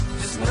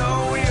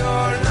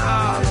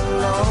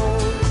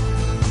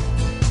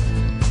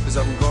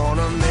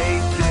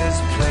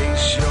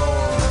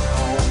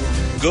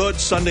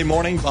Good Sunday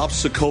morning. Bob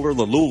Sokoler,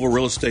 the Louisville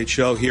Real Estate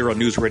Show here on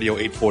News Radio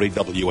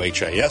 840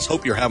 WHAS.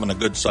 Hope you're having a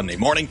good Sunday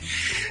morning.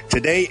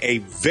 Today, a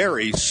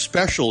very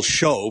special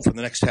show for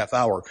the next half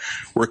hour.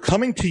 We're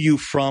coming to you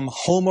from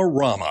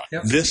Homerama.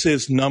 Yep. This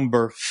is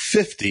number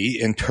 50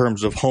 in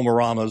terms of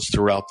Homeramas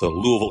throughout the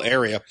Louisville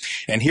area.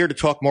 And here to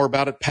talk more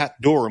about it, Pat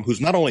Durham,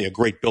 who's not only a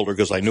great builder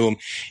because I knew him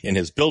in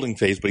his building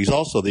phase, but he's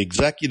also the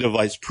Executive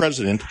Vice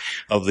President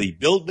of the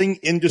Building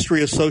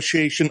Industry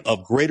Association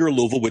of Greater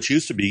Louisville, which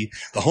used to be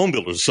the Home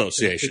Builders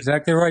Association.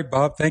 Exactly right,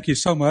 Bob. Thank you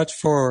so much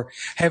for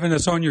having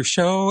us on your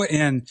show.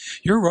 And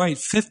you're right,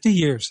 50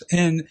 years.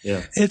 And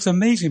It's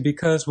amazing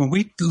because when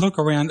we look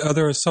around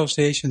other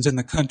associations in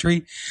the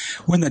country,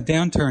 when the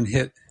downturn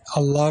hit, a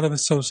lot of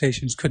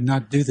associations could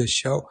not do this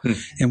show.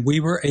 And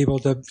we were able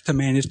to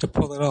manage to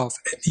pull it off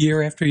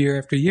year after year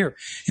after year.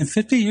 And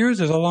 50 years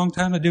is a long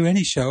time to do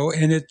any show,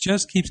 and it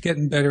just keeps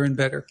getting better and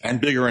better.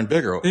 And bigger and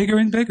bigger. Bigger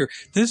and bigger.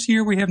 This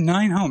year we have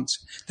 9 homes.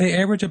 They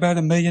average about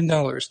 $1 million.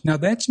 Now,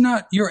 that's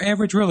not your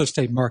average real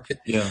estate market.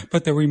 Yeah.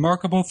 But the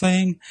remarkable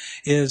thing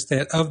is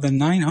that of the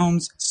 9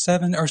 homes,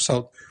 7 are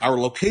sold. Our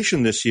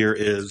location this year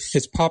is?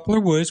 It's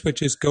Poplar Woods,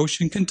 which is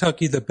Goshen,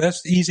 Kentucky. The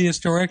best,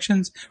 easiest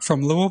directions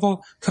from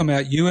Louisville come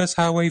out U.S.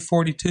 Highway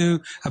 42,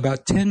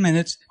 about 10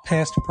 minutes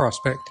past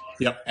Prospect.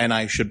 Yep. And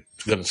I should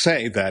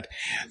say that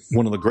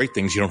one of the great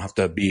things, you don't have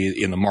to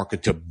be in the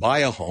market to buy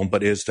a home,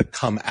 but is to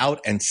come out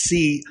and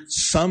see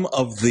some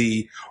of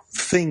the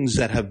things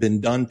that have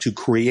been done to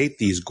create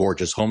these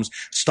gorgeous homes,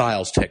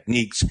 styles,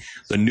 techniques,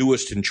 the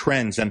newest in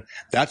trends. And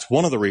that's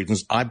one of the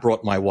reasons I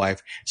brought my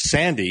wife,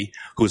 Sandy,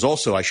 who is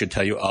also, I should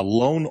tell you, a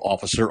loan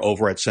officer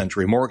over at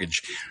Century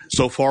Mortgage.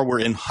 So far, we're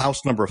in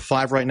house number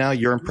 5 right now.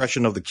 Your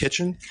impression of the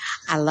kitchen?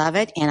 I love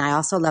it. And I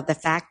also love the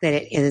fact that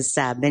it has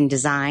been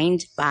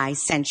designed by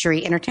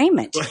Century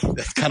Entertainment.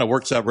 That kind of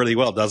works out really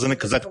well, doesn't it?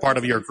 Because that's part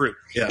of your group.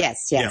 Yeah.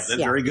 Yes. That's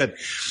very good.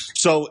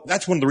 So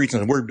that's one of the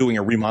reasons we're doing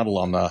a remodel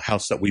on the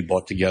house that we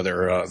bought together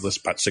this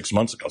about 6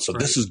 months ago. So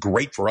this is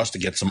great for us to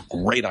get some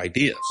great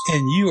ideas.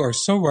 And you are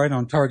so right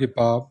on target,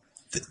 Bob.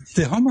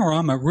 The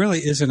Homerama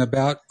really isn't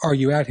about, are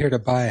you out here to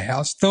buy a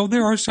house? Though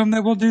there are some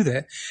that will do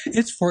that.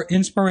 It's for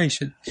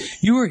inspiration.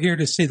 You are here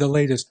to see the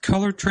latest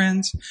color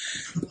trends,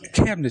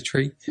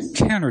 cabinetry,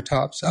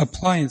 countertops,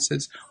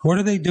 appliances. What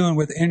are they doing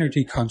with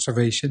energy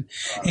conservation?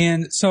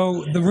 And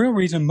so the real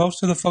reason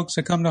most of the folks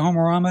that come to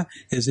Homerama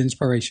is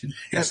inspiration.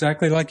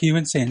 Exactly like you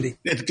and Sandy.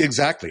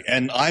 Exactly.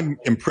 And I'm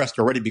impressed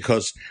already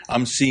because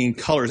I'm seeing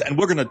colors. And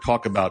we're going to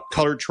talk about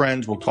color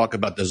trends. We'll talk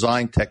about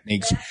design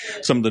techniques,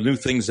 some of the new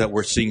things that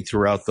we're seeing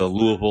throughout the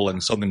Louisville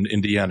and southern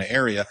Indiana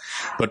area.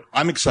 But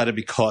I'm excited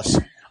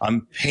because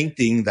I'm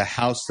painting the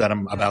house that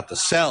I'm about to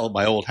sell,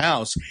 my old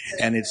house,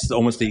 and it's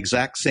almost the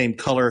exact same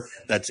color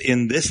that's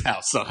in this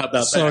house. So how about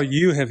that? So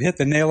you have hit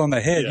the nail on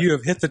the head. Yeah. You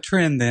have hit the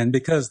trend then,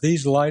 because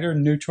these lighter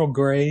neutral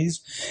grays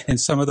and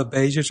some of the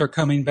beiges are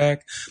coming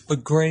back,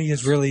 but gray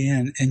is really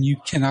in, and you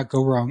cannot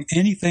go wrong.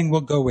 Anything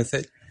will go with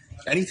it.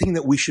 Anything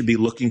that we should be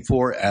looking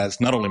for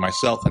as not only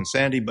myself and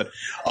Sandy, but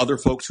other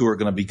folks who are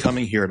going to be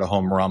coming here to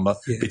Homerama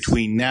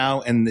between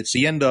now and it's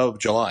the end of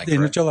July. The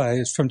end of July.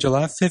 It's from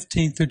July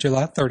 15th through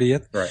July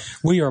 30th. Right.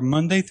 We are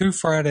Monday through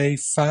Friday,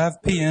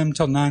 5 p.m.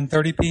 till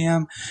 9:30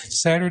 p.m.,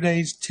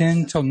 Saturdays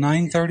 10 till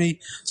 9:30,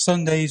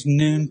 Sundays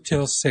noon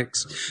till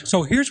 6.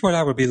 So here's what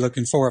I would be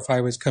looking for if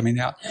I was coming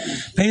out.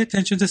 Pay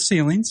attention to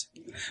ceilings,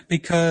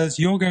 because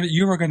you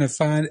are going to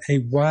find a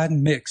wide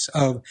mix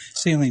of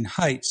ceiling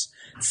heights,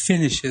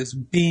 finishes,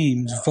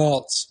 beams,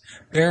 vaults,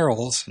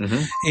 barrels,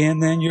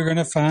 and then you're going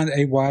to find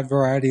a wide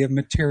variety of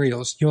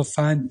materials. You'll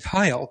find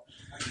tile.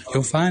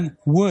 You'll find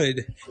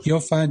wood. You'll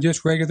find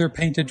just regular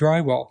painted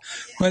drywall.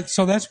 But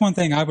so that's one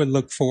thing I would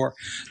look for.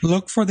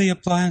 Look for the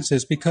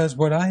appliances, because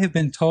what I have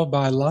been told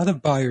by a lot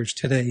of buyers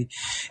today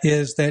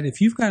is that if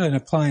you've got an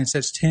appliance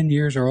that's 10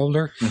 years or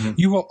older,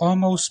 you will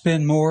almost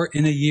spend more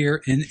in a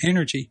year in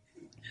energy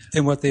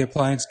than what the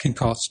appliance can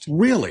cost.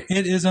 Really?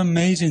 It is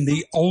amazing.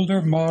 The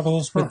older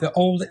models with the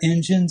old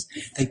engines,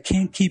 they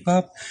can't keep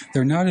up.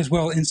 They're not as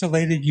well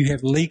insulated. You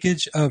have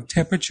leakage of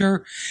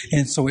temperature,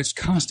 and so it's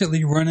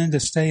constantly running to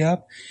stay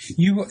up.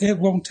 It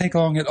won't take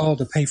long at all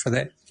to pay for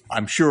that.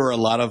 I'm sure a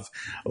lot of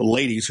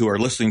ladies who are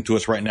listening to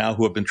us right now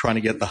who have been trying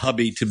to get the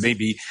hubby to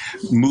maybe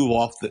move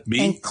off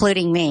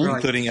including me,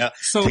 including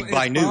so take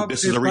by new.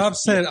 This is a Bob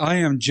said, I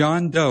am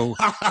John Doe.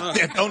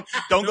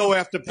 don't go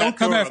after Pat. Don't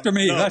come after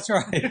me. No. That's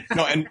right.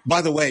 No, and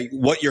by the way,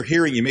 what you're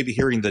hearing, you may be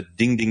hearing the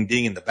ding, ding,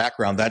 ding in the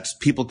background. That's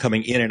people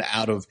coming in and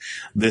out of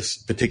this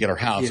particular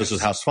house. Yes. This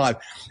is House 5,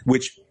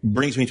 which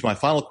brings me to my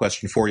final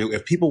question for you.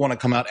 If people want to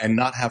come out and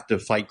not have to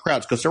fight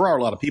crowds, because there are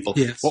a lot of people,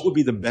 what would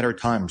be the better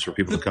times for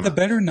people to come out? The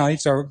better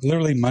nights are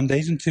literally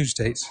Mondays and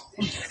Tuesdays.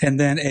 And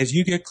then as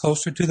you get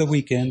closer to the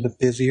weekend, the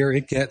busier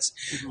it gets.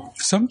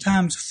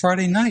 Sometimes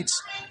Friday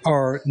nights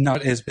are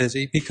not as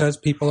busy because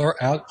people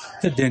are out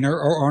to dinner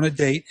or on a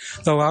date.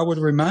 Though I would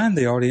remind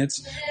the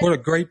audience, what a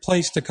great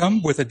place to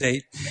come with a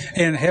date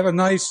and have a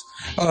nice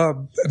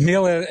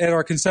meal at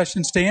our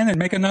concession stand and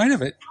make a night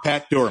of it.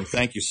 Pat Durham,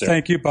 thank you, sir.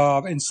 Thank you,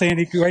 Bob. And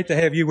Sandy, great to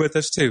have you with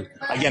us, too.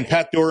 Again,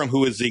 Pat Durham,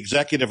 who is the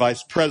Executive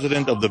Vice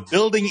President of the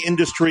Building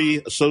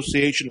Industry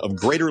Association of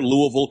Greater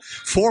Louisville,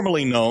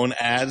 formerly known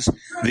as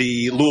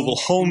the Louisville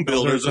Home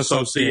Builders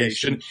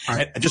Association.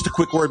 Right. And just a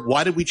quick word,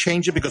 why did we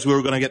change it? Because we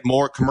were going to get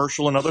more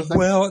commercial and other things?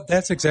 Well,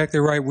 that's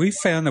exactly right. We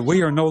found that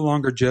we are no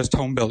longer just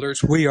home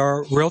builders. We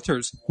are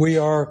realtors. We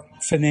are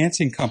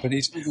financing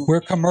companies.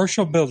 We're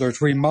commercial builders,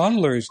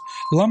 remodelers,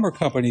 lumber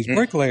companies,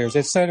 bricklayers,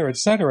 et cetera, et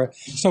cetera.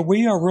 So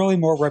we are really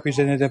more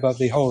representative of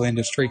the whole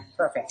industry.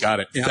 Perfect.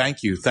 Got it. Yeah.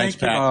 Thank you. Thanks,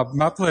 Thank you, Pat. Bob.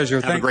 My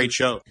pleasure. Have a great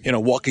show. You know,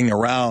 walking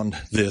around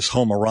this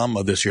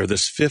Homerama this year,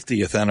 this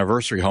 50th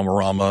anniversary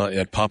Homerama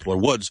at Poplar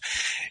Woods,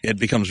 it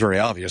becomes very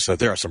obvious that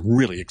there are some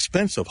really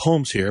expensive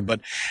homes here.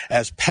 But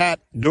as Pat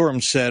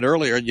Durham said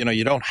earlier, you know,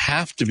 you don't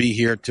have to be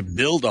here to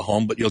build a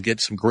home, but you'll get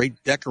some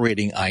great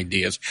decorating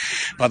ideas.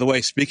 By the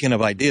way, speaking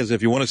of ideas,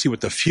 if you want to see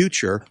what the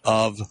future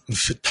of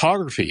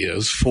photography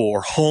is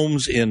for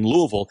homes in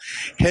Louisville,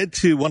 head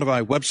to one of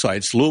our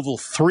websites,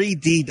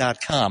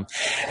 Louisville3D.com,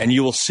 and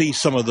you will see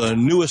some of the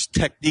newest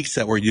techniques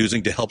that we're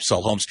using to help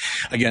sell homes.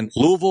 Again,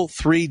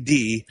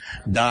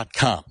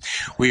 Louisville3D.com.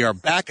 We are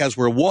back as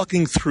we're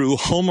walking through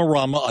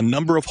Homerama, a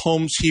number of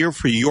homes here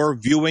for your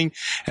viewing,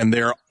 and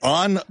they're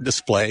on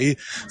display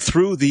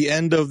through the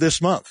end of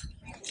this month.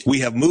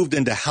 We have moved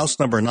into house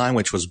number 9,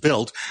 which was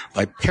built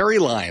by Perry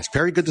Lyons.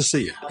 Perry, good to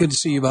see you. Good to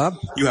see you, Bob.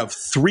 You have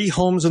 3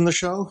 homes in the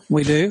show?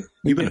 We do.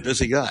 You've been a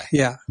busy guy.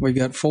 Yeah, we've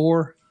got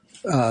 4,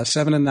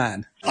 7, and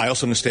 9. I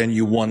also understand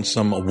you won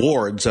some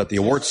awards at the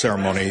award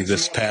ceremony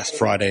this past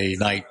Friday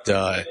night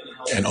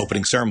and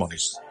opening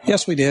ceremonies.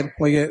 Yes, we did.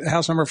 We get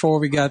house number 4.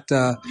 We got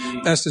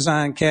best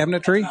design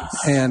cabinetry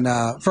and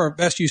for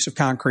best use of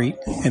concrete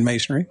and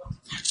masonry.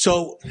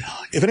 So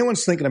if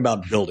anyone's thinking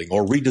about building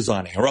or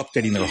redesigning or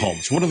updating their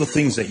homes, what are the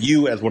things that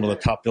you, as one of the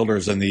top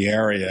builders in the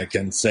area,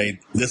 can say,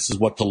 this is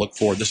what to look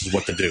for, this is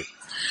what to do?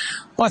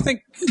 Well, I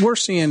think we're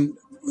seeing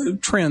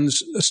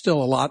trends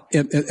still a lot.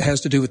 It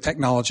has to do with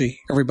technology.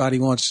 Everybody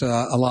wants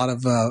a lot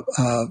of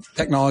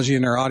technology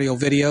in their audio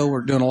video.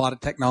 We're doing a lot of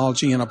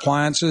technology in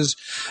appliances.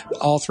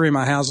 All 3 of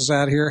my houses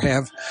out here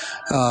have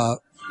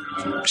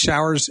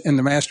showers in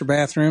the master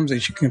bathrooms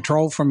that you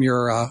control from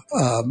your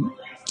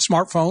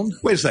smartphone.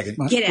 Wait a second.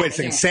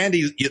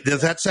 Sandy,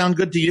 does that sound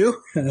good to you?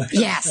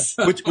 Yes.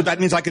 Which that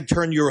means I could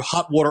turn your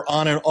hot water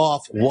on and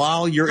off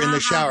while you're in the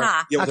shower.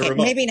 Yeah, with the Okay,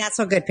 remote. maybe not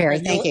so good, Perry.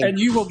 Thank you. And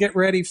you will get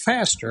ready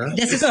faster.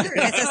 This is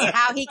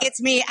how he gets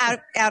me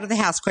out of the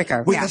house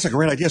quicker. Wait, Yeah. that's a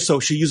great idea. So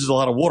she uses a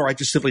lot of water. I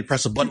just simply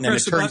press a button and it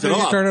press the turns it button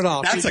and off. you turn it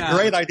off. That's You a got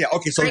great idea.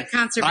 Okay, so Great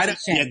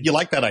conservation. Yeah, you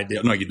like that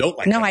idea? No, you don't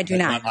like. No, that. I do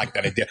not. Not like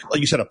that idea. Well,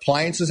 you said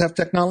appliances have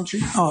technology.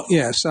 Oh,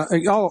 yes. A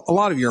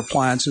lot of your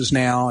appliances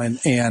now and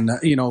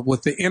you know,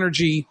 with the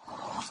energy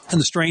and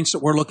the strains that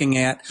we're looking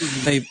at,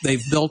 they've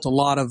built a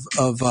lot of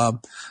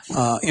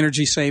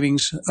energy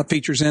savings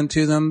features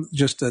into them.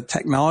 Just the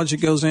technology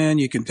goes in.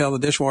 You can tell the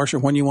dishwasher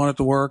when you want it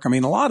to work. I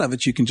mean, a lot of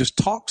it you can just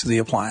talk to the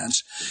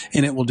appliance,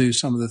 and it will do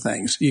some of the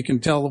things. You can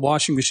tell the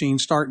washing machine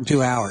start in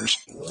 2 hours.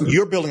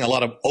 You're building a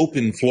lot of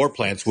open floor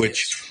plans,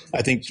 which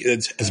I think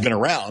has been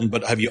around.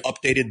 But have you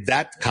updated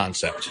that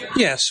concept?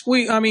 Yes,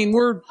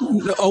 we're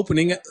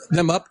opening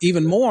them up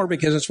even more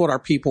because it's what our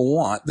people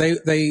want.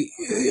 They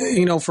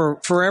you know,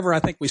 for forever I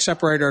think we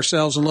separated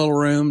ourselves in little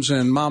rooms,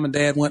 and mom and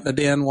dad went in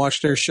the den,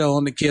 watched their show,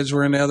 and the kids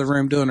were in the other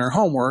room doing their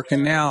homework.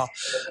 And now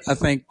I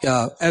think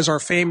as our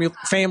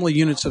family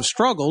units have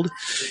struggled,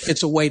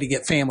 it's a way to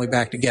get family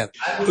back together.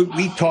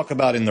 We talk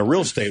about in the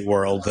real estate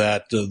world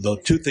that the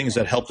 2 things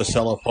that help to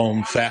sell a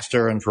home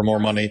faster and for more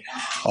money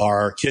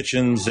are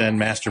kitchens and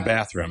master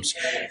bathrooms.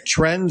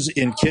 Trends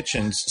in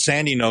kitchens,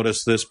 Sandy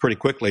noticed this pretty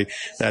quickly,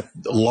 that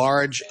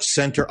large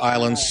center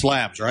island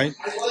slabs, right?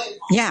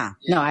 Yeah.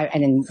 No,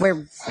 and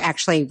we're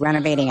actually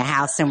renovating a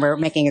house, and we're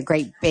making a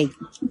great big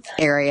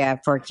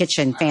area for a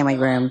kitchen family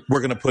room.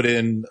 We're going to put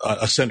in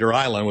a center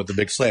island with the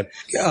big slab.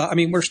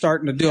 We're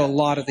starting to do a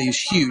lot of these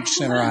huge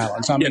center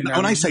islands.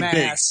 When I say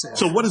massive. big,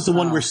 so what is the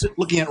one we're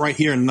looking at right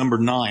here in number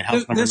 9?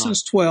 House number This 9.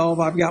 is 12.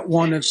 I've got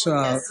one that's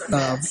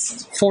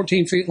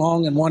 14 feet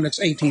long and one that's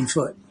 18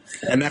 foot.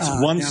 And that's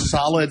one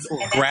solid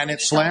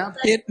granite slab?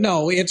 It's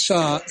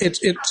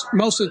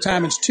most of the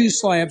time it's 2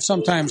 slabs,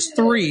 sometimes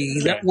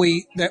 3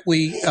 that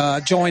we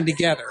join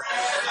together.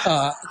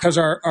 Because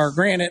our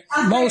granite,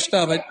 most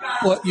of it,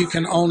 what you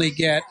can only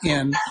get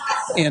in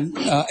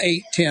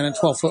 8, 10, and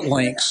 12 foot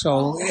lengths.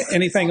 So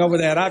anything over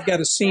that, I've got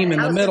a seam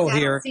in the middle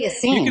here. See a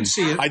seam. You can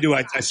see it. I do.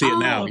 I see it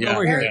now. Yeah.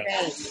 Over here.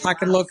 Yeah. I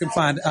can look and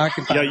find.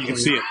 Yeah, you can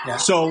see it. Yeah.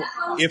 So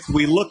if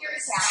we look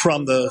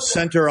from the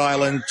center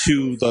island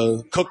to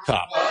the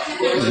cooktop,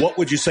 what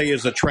would you say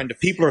is the trend? If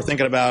people are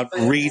thinking about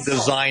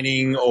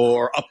redesigning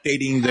or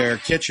updating their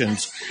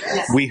kitchens,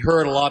 we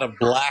heard a lot of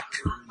black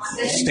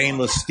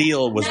stainless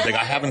steel was big.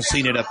 I haven't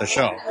seen it at the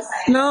show.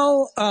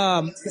 No,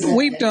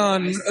 we've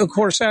done, of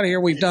course, out here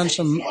we've done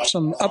some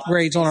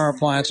upgrades on our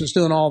appliances,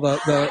 doing all the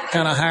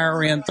kind of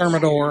higher end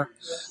Thermador,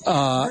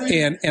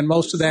 and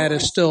most of that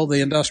is still the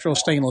industrial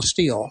stainless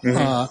steel.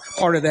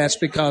 Part of that's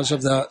because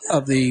of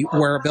the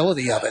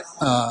wearability of it.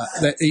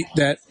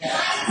 That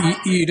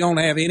you don't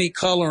have any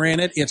color in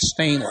it. It's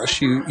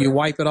stainless. You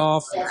wipe it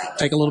off,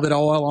 take a little bit of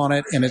oil on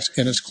it, and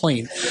it's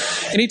clean.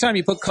 Anytime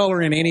you put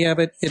color in any of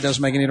it, it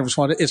doesn't make any difference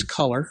what it's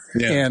color.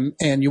 Yeah.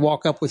 And you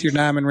walk up with your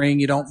diamond ring.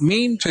 You don't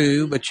mean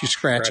to, but you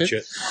scratch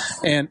it.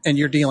 And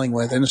you're dealing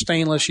with it. And the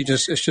stainless,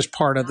 it's just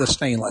part of the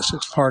stainless.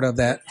 It's part of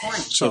that.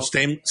 So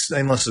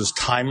stainless is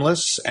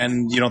timeless,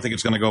 and you don't think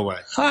it's going to go away?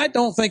 I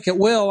don't think it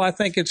will. I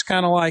think it's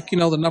kind of like,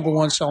 the number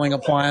one selling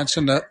appliance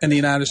in the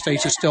United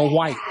States is still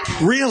white.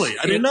 Really?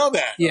 I didn't know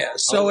that. Yeah.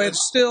 So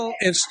it's still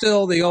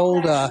the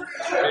old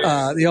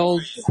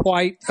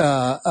white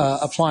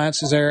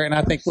appliances there, and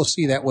I think we'll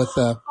see that with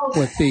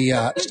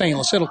the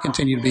stainless. It'll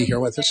continue to be here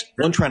with us.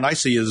 One trend I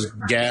see is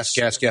gas,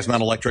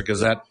 not electric.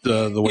 Is that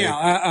the way?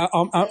 Yeah.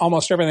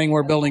 Almost everything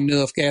we're building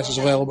new, if gas is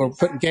available, we're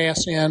putting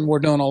gas in. We're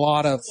doing a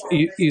lot of.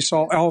 You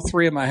saw all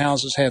three of my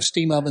houses have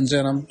steam ovens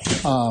in them.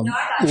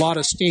 A lot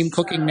of steam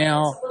cooking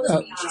now,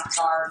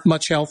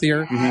 much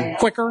healthier,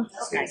 quicker,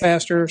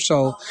 faster.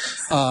 So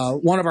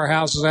one of our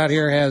houses out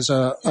here has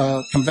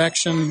a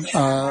convection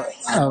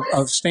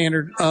of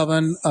standard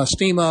oven, a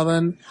steam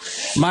oven,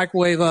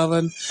 microwave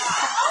oven,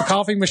 a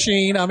coffee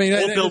machine. I mean,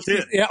 all built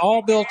in. Yeah,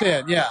 all built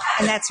in. Yeah.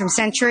 And that's from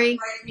Century?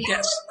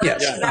 Yes.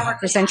 I work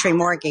for Century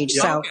Mortgage,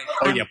 so.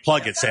 Oh, yeah,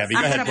 plug it, Sammy. Go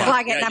I'm ahead. going to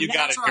plug it. Yeah, you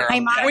got it, girl. Hey,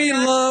 Mom. We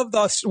love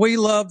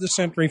the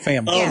Century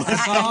family. Yes,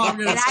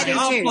 and I do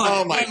too.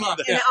 Oh, my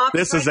God.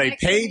 This is a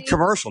paid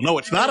commercial. No,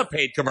 it's not a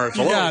paid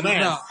commercial. Yeah, oh,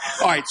 man. no.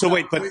 All right, so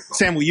wait, but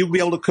Sam, will you be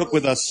able to cook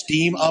with a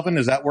steam oven?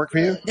 Does that work for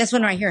you? This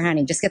one right here,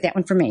 honey. Just get that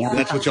one for me.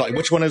 That's what you like.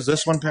 Which one is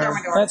this one, Perry?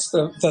 That's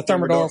the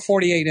Thermador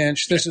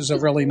 48-inch. This is a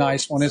really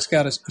nice one. It's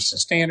got a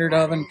standard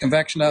oven,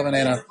 convection oven,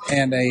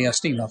 and a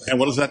steam oven. And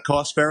what does that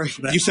cost, Perry?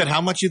 You said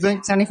how much you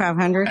think?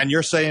 $7,500. And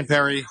you're saying,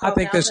 Perry? I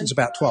think this is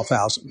about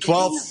 $12,000.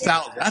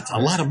 $12,000. That's a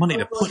lot of money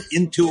to put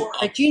into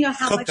But you know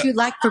how much you'd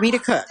like for me to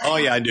cook. Oh,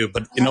 yeah, I do.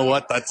 But you know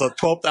what? That's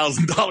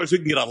 $12,000. We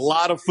can get a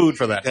lot of food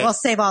for that. We'll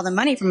save all the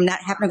money from not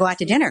having to go out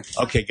to dinner.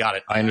 Okay, got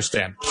it. I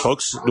understand.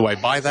 Folks, do I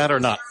buy that or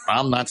not?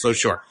 I'm not so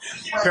sure.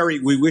 Perry,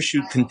 we wish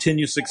you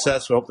continued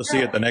success. We hope to see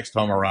you at the next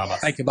Homerama.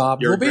 Thank you,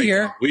 Bob. You're We'll be great.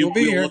 here. We'll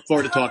look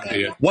forward to talking to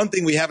you. One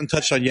thing we haven't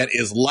touched on yet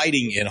is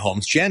lighting in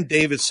homes. Jan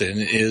Davidson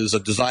is a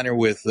designer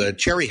with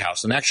Cherry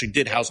House and actually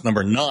did house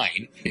number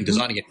 9 in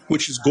designing it,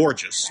 which is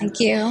gorgeous. Thank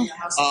you.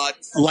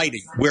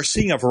 Lighting. We're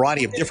seeing a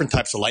variety of different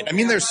types of light. I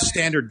mean, there's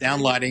standard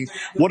down lighting.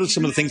 What are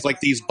some of the things like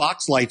these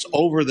box lights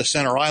over the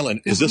center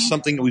island? Is this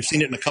something that we've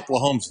seen it in a couple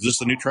of homes? Is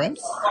this a new trend?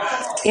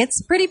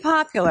 It's pretty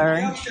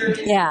popular.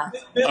 Yeah.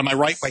 Am I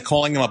right by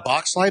calling them a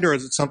box light, or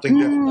is it something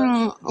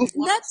different?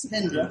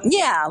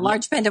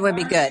 Large pendant would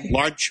be good.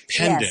 Large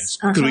pendants.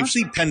 Yes. Because we've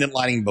seen pendant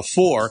lighting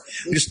before.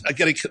 Just I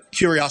get a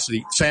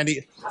curiosity.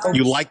 Sandy,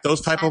 you like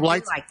those type of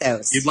lights? I like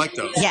those. You'd like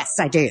those? Yes,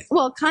 I do.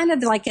 Well, kind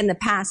of like in the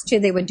past, too,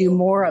 they would do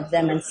more of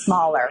them and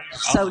smaller.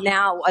 So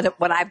now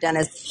what I've done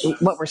is,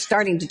 what we're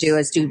starting to do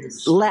is do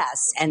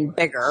less and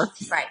bigger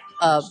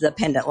of the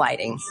pendant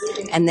lighting.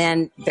 And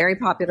then very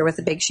popular with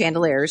the big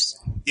chandeliers.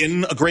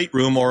 In a great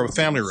room or a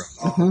family room?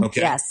 Mm-hmm.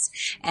 Okay. Yes.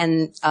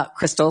 And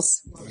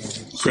crystals.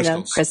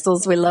 Crystals.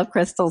 Crystals. We love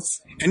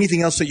crystals.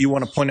 Anything else that you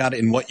want to point out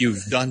in what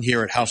you've done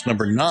here at house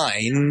number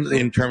 9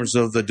 in terms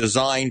of the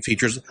design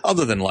features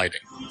other than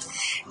lighting?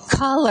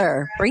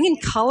 Color, bringing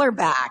color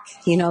back.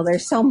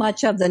 There's so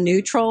much of the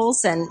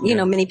neutrals, and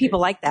many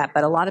people like that,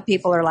 but a lot of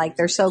people are like,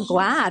 they're so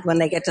glad when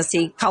they get to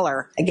see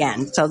color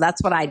again. So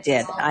that's what I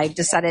did. I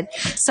decided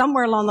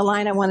somewhere along the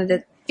line I wanted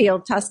to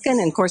feel Tuscan,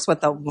 and of course with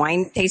the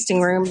wine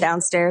tasting room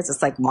downstairs,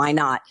 it's like, why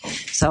not?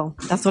 So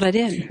that's what I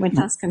did, went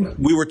Tuscan.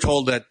 We were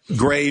told that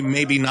gray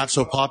maybe not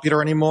so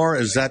popular anymore.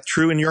 Is that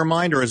true in your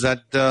mind, or is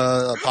that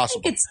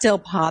possible? It's still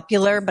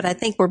popular, but I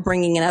think we're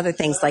bringing in other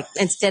things, like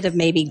instead of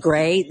maybe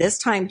gray, this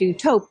time do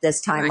taupe this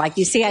time. Like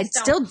you see, I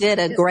still did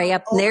a gray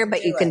up there,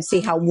 but you can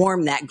see how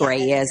warm that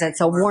gray is. It's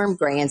a warm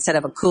gray instead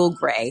of a cool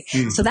gray.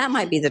 So that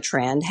might be the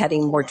trend,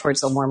 heading more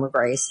towards the warmer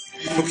grays.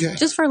 Okay.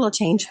 Just for a little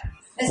change.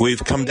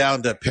 We've come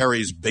down to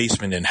Perry's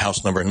basement in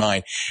house number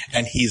 9,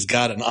 and he's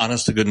got an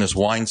honest-to-goodness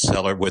wine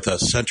cellar with a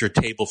center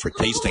table for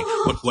tasting.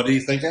 What are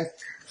you thinking?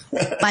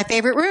 My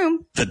favorite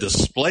room. The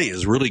display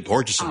is really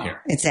gorgeous in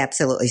here. It's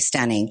absolutely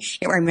stunning.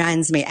 It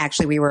reminds me,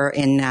 actually, we were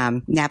in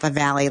Napa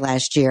Valley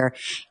last year,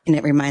 and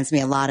it reminds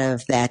me a lot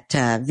of that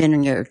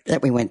vineyard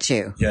that we went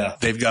to. Yeah.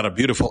 They've got a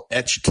beautiful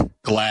etched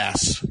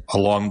glass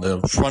along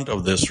the front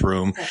of this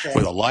room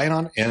with a light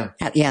on it. Yeah.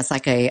 Yeah, it's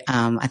like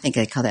I think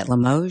they call that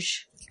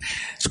Limoges.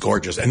 It's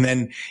gorgeous. And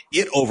then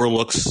it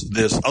overlooks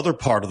this other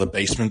part of the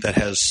basement that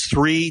has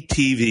 3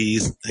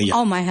 TVs.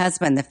 Oh, my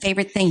husband, the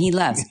favorite thing he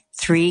loves.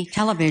 3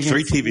 televisions.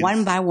 3 TVs.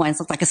 One by one. It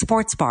looks like a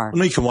sports bar.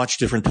 Well, you can watch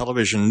different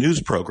television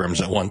news programs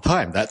at one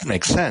time. That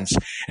makes sense.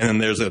 And then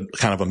there's a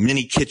kind of a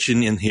mini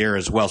kitchen in here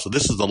as well. So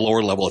this is the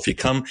lower level. If you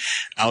come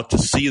out to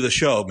see the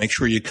show, make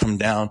sure you come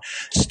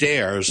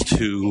downstairs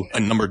to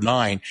number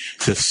 9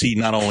 to see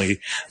not only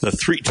the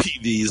 3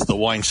 TVs, the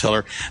wine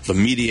cellar, the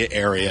media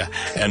area,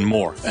 and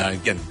more.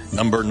 Again,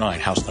 number 9,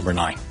 house number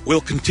 9.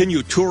 We'll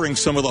continue touring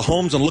some of the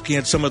homes and looking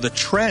at some of the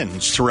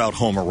trends throughout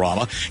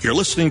Homerama. You're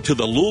listening to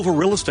the Louisville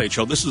Real Estate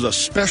Show. This is a a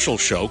special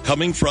show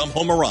coming from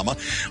Homerama,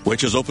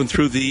 which is open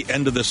through the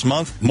end of this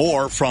month.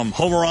 More from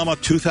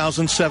Homerama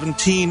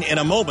 2017 in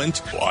a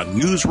moment on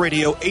News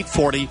Radio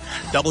 840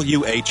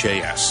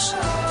 WHAS.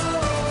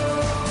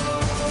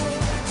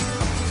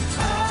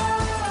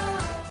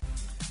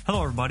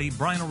 Hello, everybody.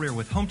 Brian O'Rear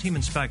with Home Team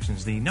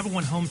Inspections, the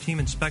 #1 home team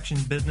inspection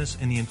business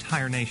in the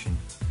entire nation.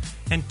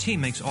 And team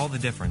makes all the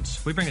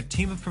difference. We bring a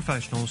team of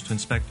professionals to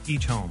inspect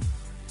each home.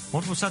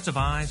 Multiple sets of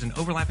eyes and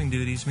overlapping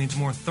duties means a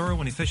more thorough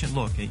and efficient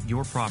look at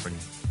your property.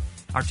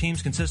 Our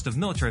teams consist of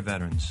military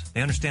veterans.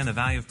 They understand the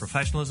value of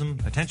professionalism,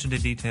 attention to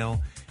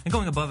detail, and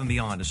going above and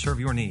beyond to serve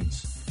your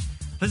needs.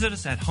 Visit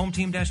us at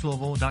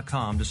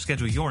hometeam-louisville.com to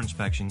schedule your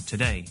inspection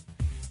today.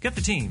 Get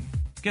the team.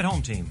 Get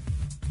Home Team.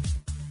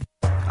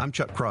 I'm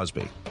Chuck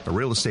Crosby, a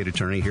real estate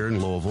attorney here in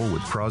Louisville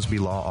with Crosby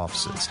Law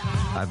Offices.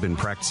 I've been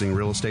practicing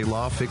real estate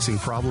law, fixing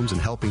problems,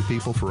 and helping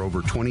people for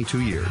over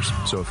 22 years.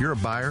 So if you're a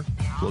buyer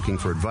looking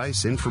for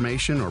advice,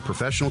 information, or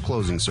professional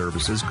closing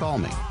services, call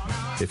me.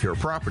 If you're a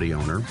property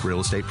owner, real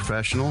estate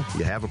professional,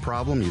 you have a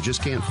problem, you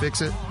just can't fix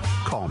it,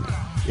 call me.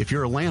 If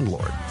you're a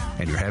landlord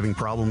and you're having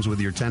problems with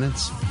your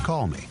tenants,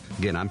 call me.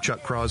 Again, I'm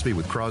Chuck Crosby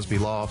with Crosby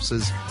Law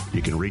Offices.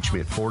 You can reach me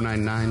at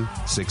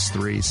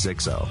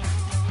 499-6360.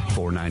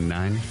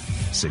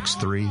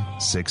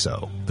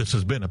 499-6360. This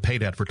has been a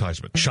paid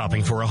advertisement.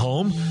 Shopping for a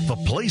home? The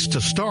place to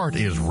start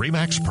is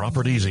RE/MAX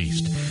Properties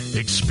East.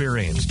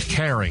 Experienced,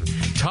 caring,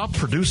 top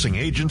producing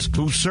agents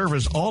who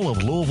service all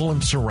of Louisville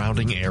and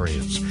surrounding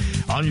areas.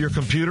 On your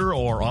computer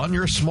or on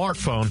your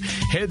smartphone,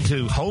 head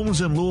to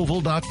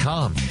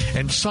homesinlouisville.com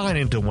and sign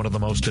into one of the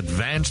most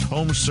advanced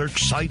home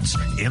search sites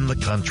in the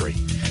country.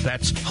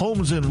 That's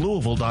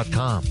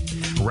homesinlouisville.com.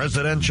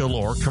 Residential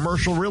or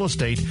commercial real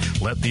estate,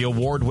 let the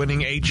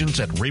award-winning agents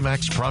at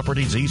RE/MAX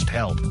Properties East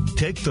help.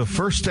 Take the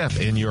first step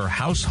in your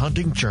house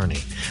hunting journey.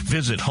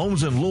 Visit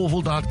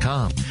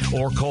homesinlouisville.com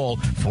or call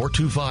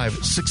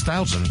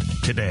 425-6000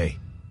 today.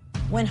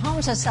 When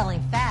homes are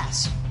selling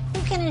fast,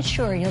 who can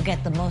ensure you'll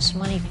get the most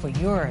money for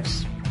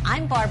yours?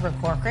 I'm Barbara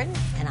Corcoran,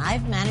 and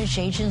I've managed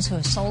agents who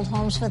have sold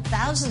homes for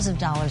thousands of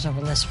dollars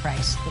over list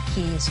price. The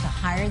key is to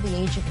hire the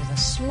agent with a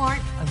smart,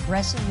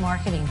 aggressive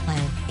marketing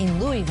plan. In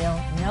Louisville,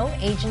 no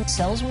agent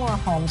sells more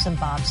homes than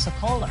Bob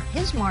Sokoler.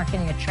 His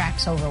marketing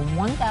attracts over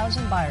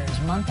 1,000 buyers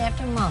month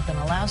after month and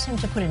allows him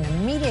to put an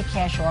immediate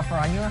cash offer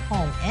on your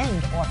home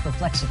and offer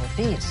flexible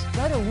fees.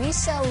 Go to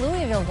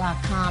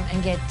WeSellLouisville.com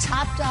and get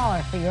top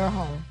dollar for your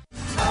home.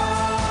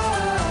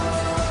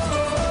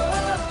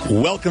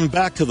 Welcome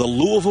back to the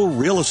Louisville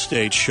Real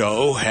Estate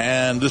Show,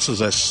 and this is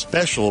a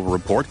special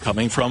report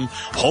coming from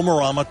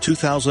Homerama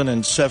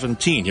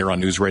 2017 here on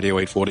News Radio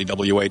 840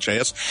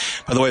 WHAS.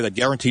 By the way, the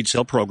guaranteed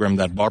sale program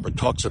that Barbara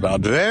talks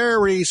about,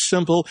 very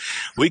simple.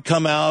 We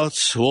come out,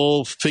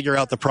 we'll figure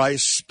out the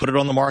price, put it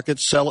on the market,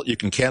 sell it. You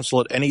can cancel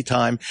it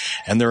anytime,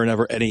 and there are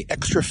never any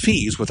extra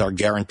fees with our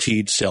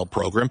guaranteed sale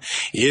program.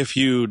 If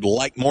you'd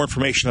like more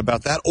information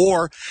about that,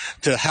 or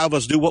to have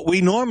us do what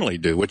we normally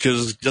do, which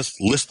is just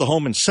list the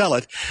home and sell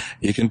it,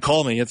 you can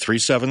call me at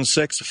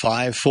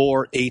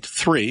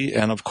 376-5483.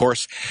 And, of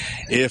course,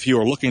 if you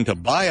are looking to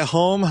buy a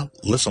home,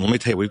 listen, let me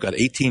tell you, we've got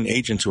 18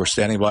 agents who are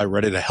standing by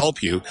ready to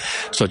help you.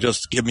 So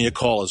just give me a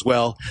call as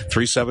well,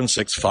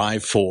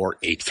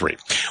 376-5483.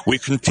 We're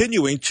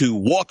continuing to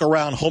walk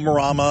around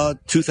Homerama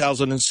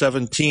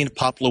 2017,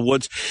 Poplar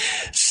Woods.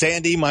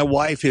 Sandy, my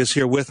wife, is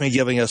here with me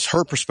giving us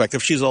her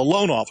perspective. She's a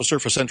loan officer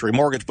for Century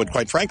Mortgage, but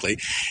quite frankly,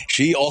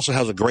 she also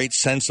has a great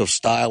sense of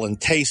style and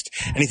taste.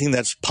 Anything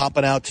that's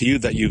popping out to you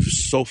that you've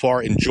so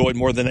far enjoyed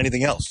more than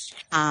anything else?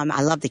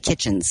 I love the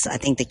kitchens. I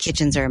think the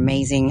kitchens are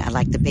amazing. I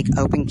like the big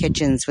open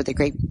kitchens with the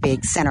great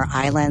big center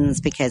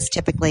islands, because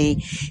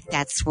typically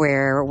that's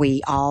where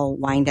we all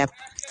wind up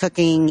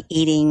cooking,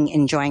 eating,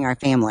 enjoying our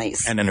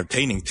families. And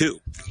entertaining, too.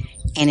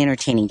 And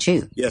entertaining,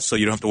 too. Yes, so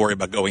you don't have to worry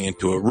about going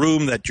into a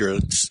room that you're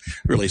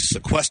really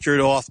sequestered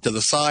off to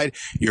the side.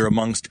 You're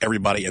amongst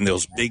everybody, and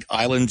those big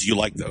islands, you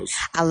like those.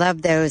 I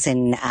love those,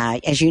 and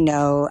as you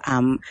know,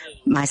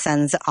 my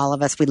sons, all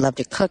of us, we love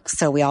to cook,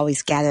 so we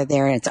always gather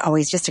there, and it's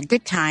always just a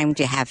good time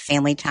to have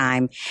family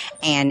time.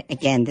 And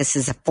again, this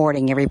is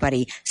affording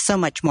everybody so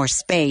much more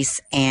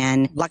space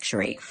and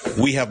luxury.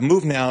 We have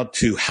moved now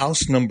to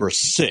house number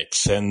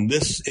 6, and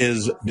this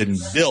has been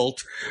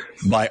built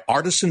by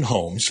Artisan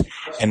Homes,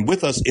 and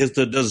with us is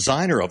the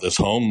designer of this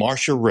home,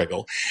 Marcia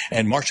Riggle.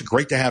 And Marcia,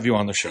 great to have you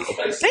on the show.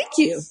 Thank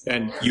you.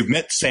 And you've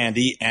met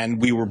Sandy, and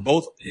we were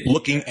both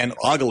looking and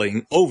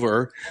ogling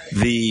over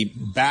the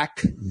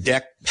back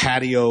deck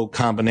patio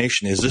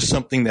combination. Is this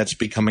something that's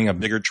becoming a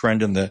bigger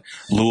trend in the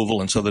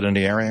Louisville and Southern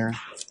Indy area?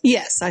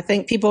 Yes, I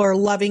think people are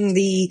loving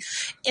the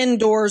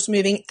indoors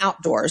moving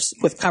outdoors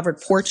with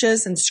covered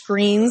porches and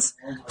screens,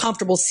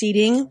 comfortable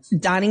seating,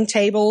 dining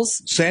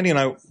tables. Sandy and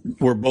I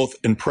were both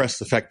impressed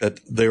the fact that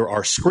there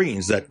are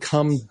screens that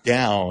come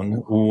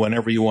down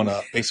whenever you want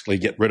to basically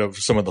get rid of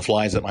some of the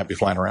flies that might be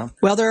flying around.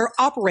 Well, they're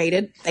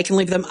operated. They can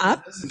leave them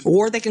up,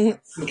 or they can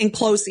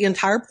enclose the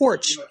entire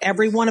porch.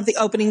 Every one of the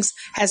openings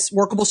has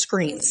workable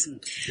screens. paints.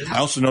 I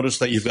also noticed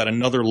that you've got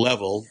another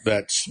level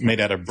that's made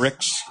out of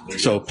bricks,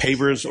 so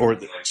pavers, or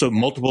so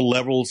multiple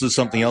levels is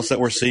something else that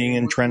we're seeing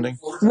in trending?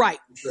 Right.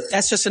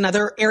 That's just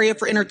another area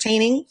for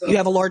entertaining. You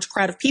have a large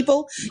crowd of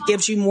people,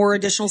 gives you more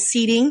additional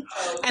seating.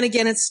 And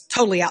again, it's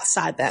totally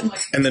outside then.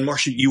 And then,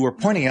 Marcia, you were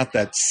pointing out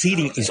that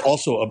seating is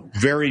also a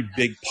very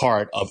big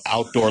part of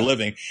outdoor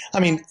living. I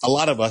mean, a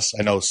lot of us,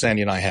 I know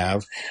Sandy and I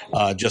have,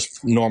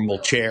 just normal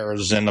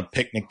chairs and a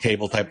picnic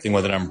table type thing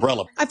with an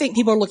umbrella. I think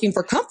people are looking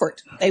for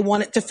comfort. They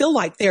want it to feel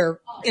like they're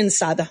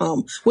inside the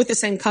home with the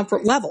same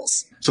comfort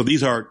levels. So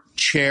these are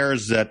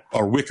chairs that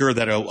are wicker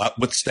that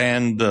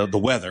withstand the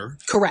weather.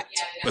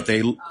 Correct. But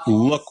they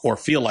look or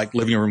feel like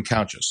living room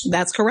couches.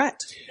 That's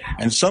correct.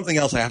 And something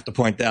else I have to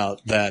point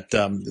out, that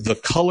the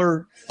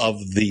color of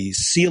the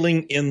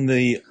ceiling in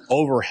the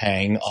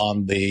overhang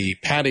on the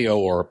patio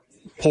or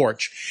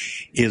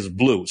porch is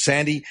blue.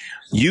 Sandy,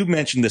 you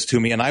mentioned this to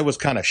me, and I was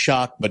kind of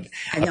shocked, but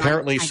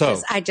apparently so.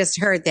 I just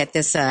heard that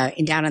this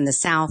down in the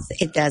south,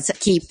 it does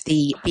keep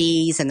the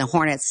bees and the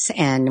hornets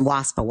and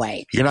wasp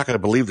away. You're not going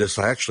to believe this.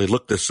 I actually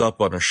looked this up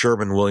on a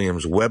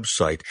Sherwin-Williams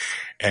website,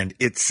 and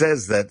it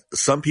says that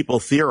some people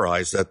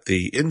theorize that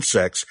the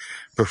insects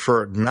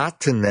prefer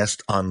not to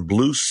nest on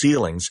blue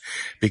ceilings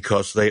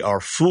because they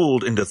are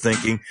fooled into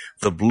thinking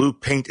the blue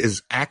paint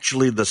is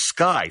actually the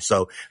sky,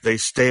 so they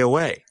stay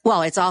away.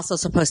 Well, it's also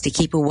supposed to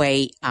keep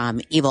away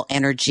evil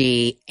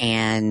energy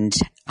and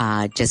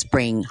just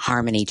bring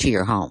harmony to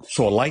your home.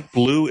 So a light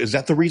blue, is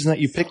that the reason that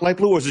you picked light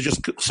blue, or is it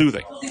just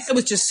soothing? It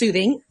was just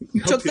soothing.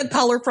 Took the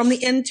color from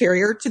the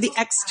interior to the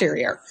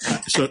exterior.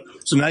 So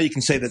now you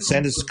can say that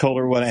Sandy's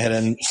color went ahead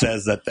and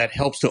says that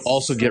helps to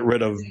also get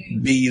rid of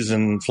bees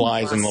and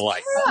flies and the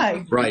like.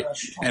 Right.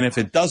 And if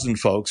it doesn't,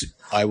 folks,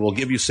 I will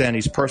give you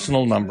Sandy's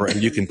personal number,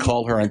 and you can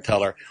call her and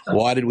tell her,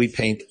 why did we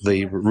paint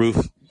the roof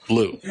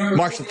blue?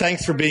 Marcia,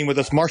 thanks for being with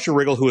us. Marcia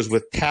Riggle, who is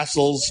with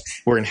Tassels.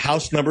 We're in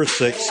house number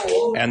 6,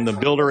 and the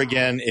builder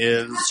again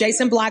is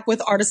Jason Black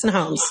with Artisan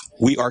Homes.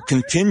 We are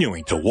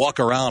continuing to walk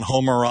around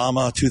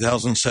Homerama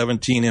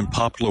 2017 in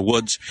Poplar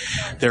Woods.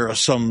 There are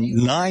some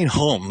 9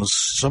 homes,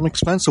 some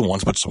expensive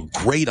ones, but some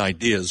great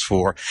ideas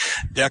for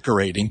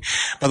decorating.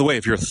 By the way,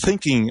 if you're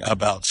thinking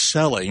about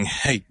selling,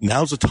 hey,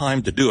 now's the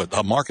time to do it.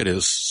 The market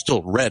is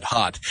still red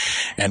hot,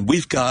 and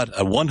we've got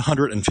a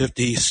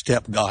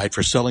 150-step guide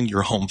for selling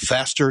your home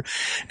faster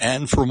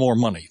and for more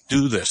money.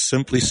 Do this.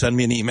 Simply send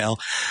me an email,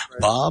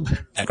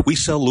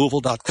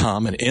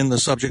 bob@WeSellLouisville.com, and in the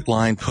subject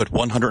line, put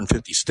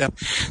 150 step.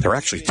 There are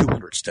actually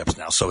 200 steps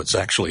now, so it's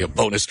actually a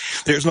bonus.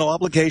 There's no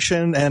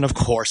obligation, and of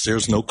course,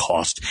 there's no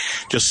cost.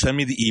 Just send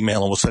me the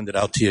email, and we'll send it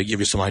out to you, give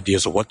you some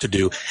ideas of what to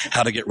do,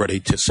 how to get ready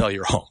to sell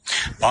your home.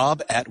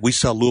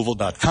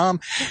 bob@WeSellLouisville.com,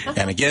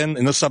 and again,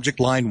 in the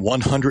subject line,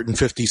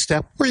 150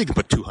 step, or you can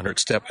put 200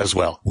 step as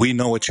well. We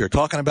know what you're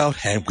talking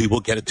about, and we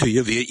will get it to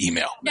you via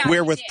email.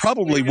 We're with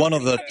probably one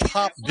of the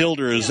top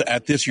builders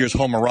at this year's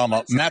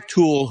Homerama, Matt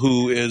Toole,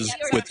 who is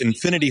with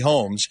Infinity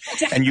Homes,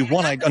 and you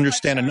won, I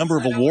understand, a number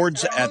of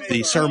awards at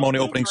the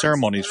opening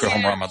ceremonies for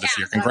Homerama this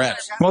year.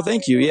 Congrats. Well,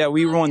 thank you. Yeah,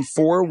 we won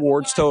 4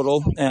 awards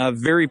total.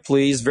 Very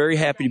pleased, very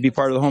happy to be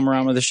part of the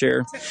Homerama this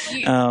year.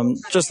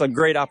 Just a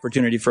great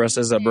opportunity for us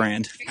as a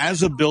brand.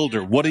 As a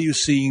builder, what are you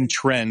seeing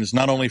trends,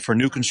 not only for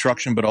new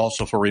construction, but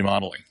also for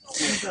remodeling?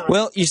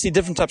 Well, you see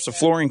different types of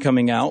flooring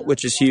coming out,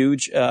 which is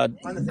huge.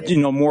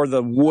 More of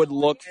the wood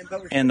look,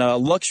 and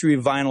luxury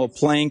vinyl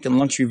plank and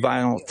luxury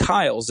vinyl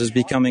tiles is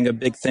becoming a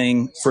big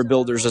thing for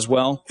builders as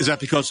well. Is that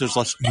because there's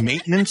less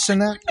maintenance in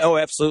that? Oh,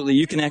 absolutely.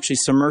 You can actually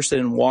submerge it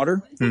in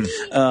water.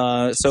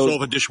 So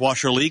if a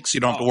dishwasher leaks, you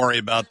don't have to worry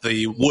about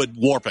the wood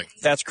warping.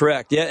 That's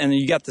correct. Yeah, and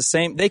you got the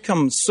same. They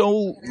come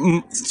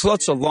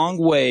such a long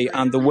way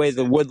on the way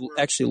the wood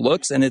actually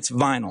looks, and it's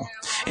vinyl.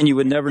 And you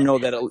would never know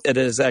that it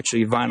is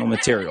actually vinyl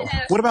material.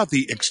 What about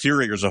the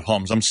exteriors of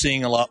homes? I'm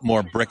seeing a lot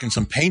more brick and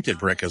some painted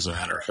brick, as a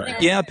matter of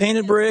fact. Yeah,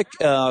 painted brick,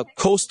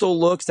 coastal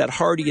looks, that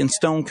hardy and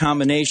stone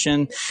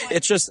combination.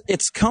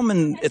 It's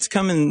coming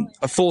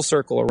a full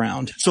circle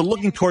around. So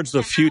looking towards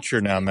the future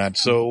now, Matt,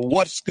 so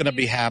what's going to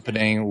be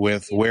happening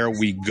with where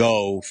we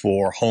go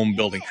for home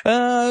building?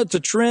 It's a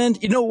trend.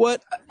 You know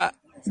what?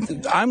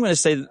 I'm going to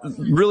say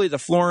really the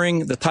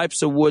flooring, the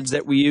types of woods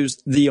that we use,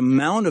 the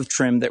amount of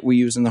trim that we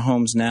use in the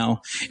homes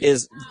now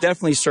is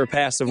definitely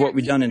surpassed of what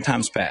we've done in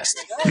times past.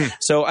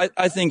 So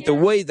I think the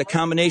way the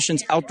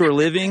combinations, outdoor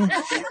living,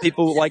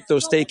 people like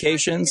those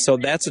staycations, so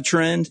that's a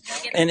trend.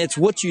 And it's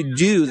what you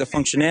do, the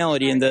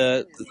functionality and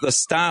the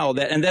style,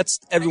 and that's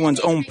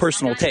everyone's own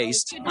personal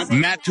taste.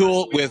 Matt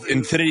Toole with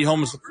Infinity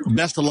Homes,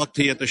 best of luck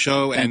to you at the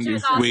show,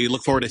 and we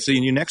look forward to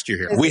seeing you next year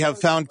here. We have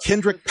found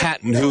Kendrick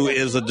Patton, who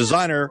is a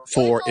designer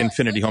for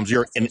Infinity Homes.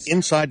 You're an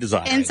inside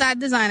designer. Inside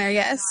designer,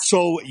 yes.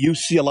 So you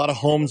see a lot of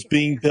homes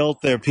being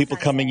built. There are people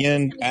coming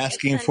in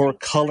asking for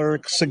color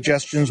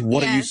suggestions.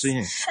 What are you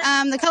seeing?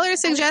 The color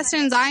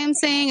suggestions I am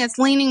seeing, it's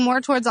leaning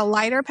more towards a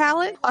lighter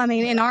palette. I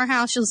mean, in our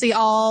house, you'll see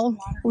all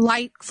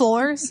light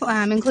floors,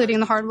 including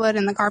the hardwood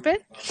and the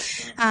carpet.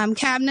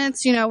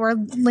 Cabinets, we're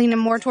leaning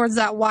more towards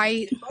that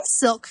white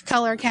silk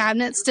color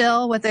cabinet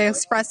still with the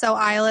espresso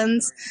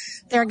islands.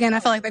 there again, I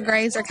feel like the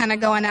grays are kind of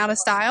going out of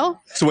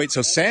style. So wait,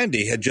 so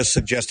Sandy had just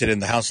suggested in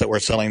the house that we're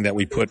selling that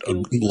we put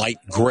a light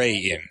gray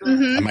in.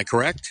 Mm-hmm. Am I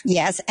correct?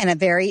 Yes, and a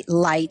very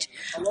light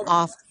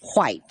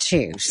off-white,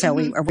 too. So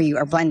we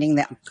are blending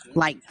the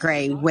light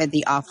gray with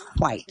the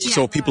off-white.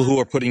 So people who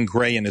are putting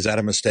gray in, is that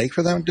a mistake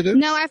for them to do?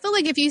 No, I feel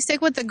like if you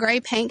stick with the gray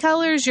paint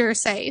colors, you're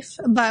safe.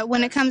 But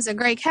when it comes to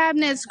gray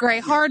cabinets, gray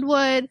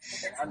hardwood,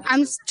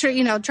 I'm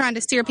trying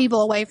to steer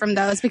people away from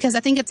those because I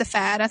think it's a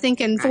fad. I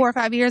think in 4 or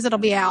 5 years it'll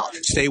be out.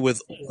 Stay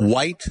with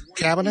white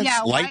cabinets?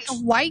 Yeah,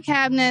 white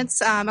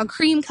cabinets, a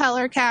cream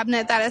color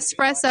cabinet. That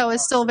espresso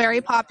is still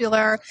very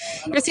popular.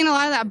 You're seeing a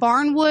lot of that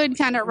barnwood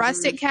kind of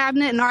rustic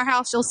cabinet. In our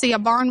house, you'll see a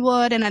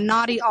barnwood and a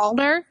knotty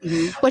alder,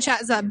 which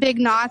has big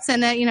knots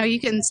in it. You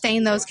can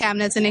stain those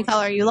cabinets any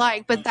color you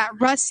like, but that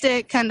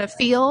rustic kind of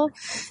feel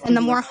and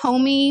the more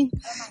homey,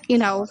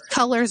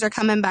 colors are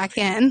coming back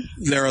in.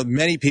 There are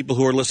many people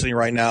who are listening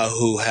right now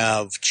who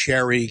have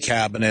cherry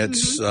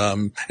cabinets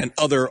and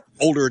other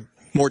older,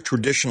 more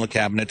traditional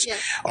cabinets.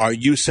 Yes. Are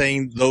you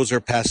saying those are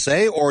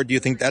passé, or do you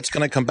think that's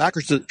going to come back,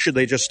 or should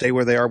they just stay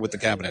where they are with the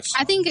cabinets?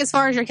 I think as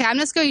far as your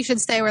cabinets go, you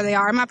should stay where they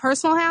are. My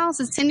personal house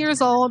is 10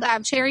 years old. I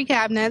have cherry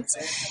cabinets.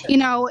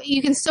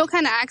 You can still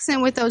kind of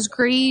accent with those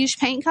greige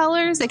paint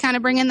colors. They kind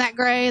of bring in that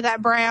gray,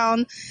 that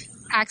brown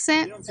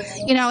accent,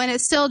 and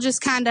it still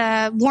just kind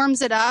of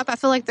warms it up. I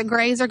feel like the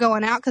grays are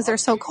going out because they're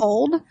so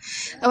cold.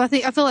 I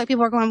feel like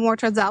people are going more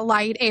towards that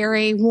light,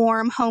 airy,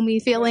 warm, homey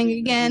feeling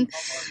again.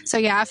 So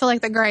yeah, I feel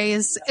like the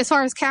grays, as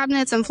far as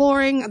cabinets and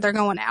flooring, they're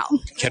going out.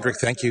 Kendrick,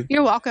 thank you.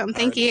 You're welcome.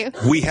 Thank you.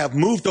 We have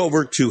moved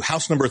over to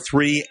house number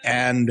 3,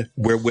 and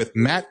we're with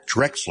Matt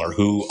Drexler,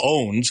 who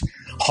owns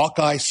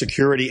Hawkeye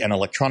Security and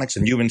Electronics,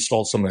 and you've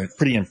installed some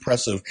pretty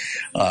impressive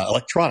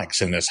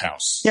electronics in this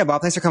house. Yeah,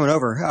 Bob, thanks for coming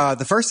over.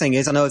 The first thing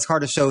is, I know it's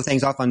hard to show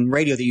things off on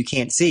radio that you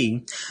can't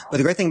see, but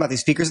the great thing about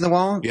these speakers in the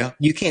wall,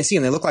 you can't see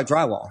them. They look like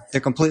drywall.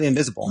 They're completely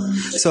invisible.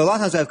 So a lot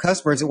of times we have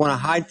customers that want to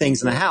hide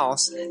things in the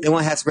house. They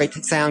want to have great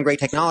sound, great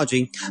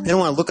technology. They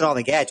don't want to look at all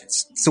the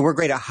gadgets. So we're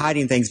great at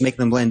hiding things, making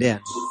them blend in.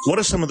 What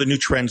are some of the new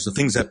trends, the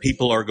things that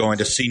people are going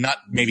to see, not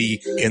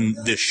maybe in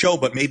this show,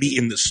 but maybe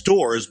in the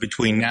stores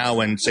between now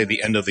and, say,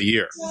 the end of the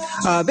year?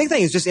 Big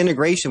thing is just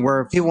integration,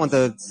 where people want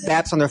the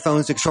apps on their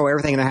phones to control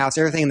everything in their house,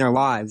 everything in their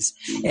lives.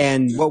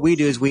 And what we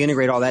do is we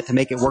integrate all that to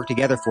make it work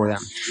together for them.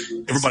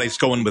 Everybody's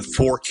going with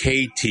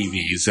 4K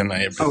TVs, and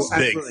it's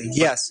big. Absolutely.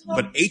 Yes.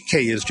 But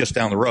 8K is just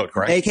down the road,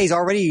 correct? 8K is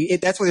already,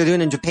 that's what they're doing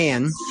in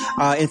Japan.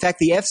 In fact,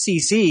 the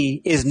FCC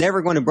is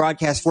never going to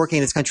broadcast 4K in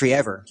this country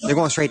ever. They're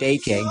going straight to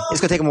 8K. It's going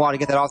to take them a while to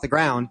get that off the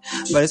ground,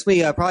 but it's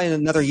probably in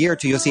another year or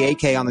two, you'll see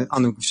 8K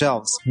on the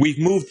shelves. We've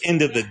moved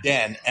into the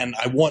den, and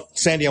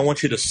Sandy, I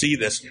want you to see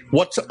this.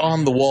 What's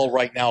on the wall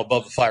right now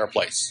above the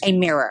fireplace? A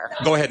mirror.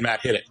 Go ahead, Matt,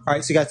 hit it. All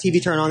right, so you got a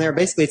TV turn on there.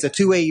 Basically, it's a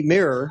two-way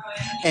mirror,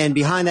 and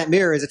behind that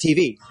mirror is a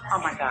TV. Oh,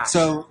 my God.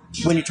 So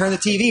when you turn the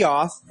TV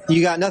off,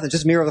 you got nothing,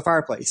 just a mirror of the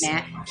fireplace.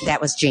 Matt, that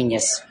was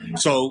genius.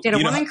 So did a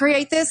woman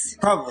create this?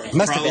 Probably.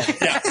 Must have been.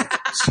 Yeah.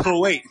 So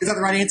wait. Is that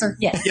the right answer?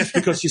 Yes. Yes,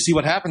 because you see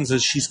what happens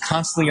is she's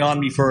constantly on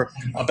me for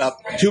about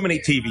too many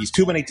TVs,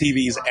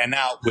 and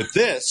now with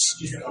this,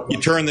 you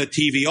turn the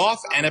TV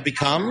off and it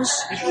becomes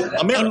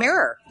a mirror. A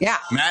mirror, yeah.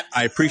 Matt,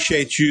 I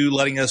appreciate you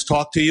letting us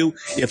talk to you.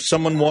 If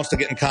someone wants to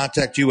get in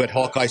contact with you at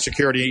Hawkeye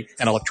Security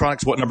and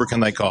Electronics, what number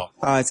can they call?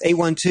 It's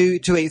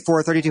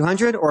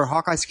 812-284-3200 or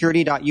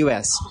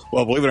hawkeyesecurity.us.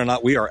 Well, believe it or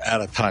not, we are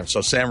out of time.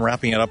 So, Sam,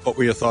 wrapping it up, what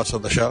were your thoughts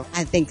on the show?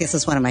 I think this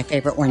is one of my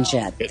favorite ones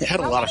yet. It had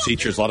a lot of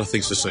features, a lot of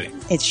things to see.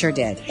 It sure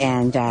did.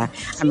 And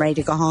I'm ready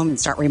to go home and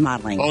start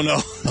remodeling. Oh,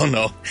 no.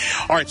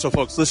 All right, so,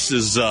 folks, this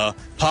is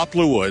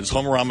Poplar Woods.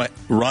 Homerama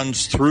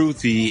runs through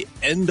the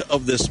end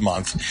of this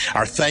month.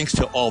 Our thanks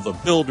to all the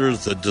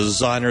builders, the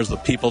designers, the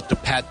people, to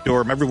Pat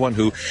Durham, everyone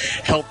who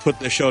helped put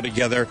the show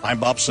together. I'm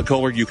Bob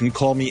Sokoler. You can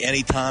call me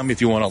anytime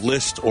if you want to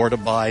list or to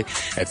buy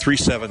at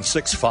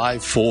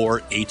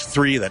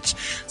 376-5483. That's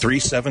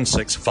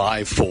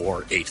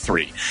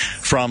 376-5483.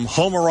 From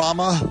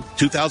Homerama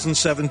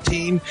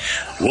 2017,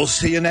 we'll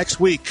see you next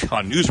week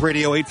on News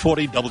Radio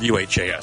 840 WHAS.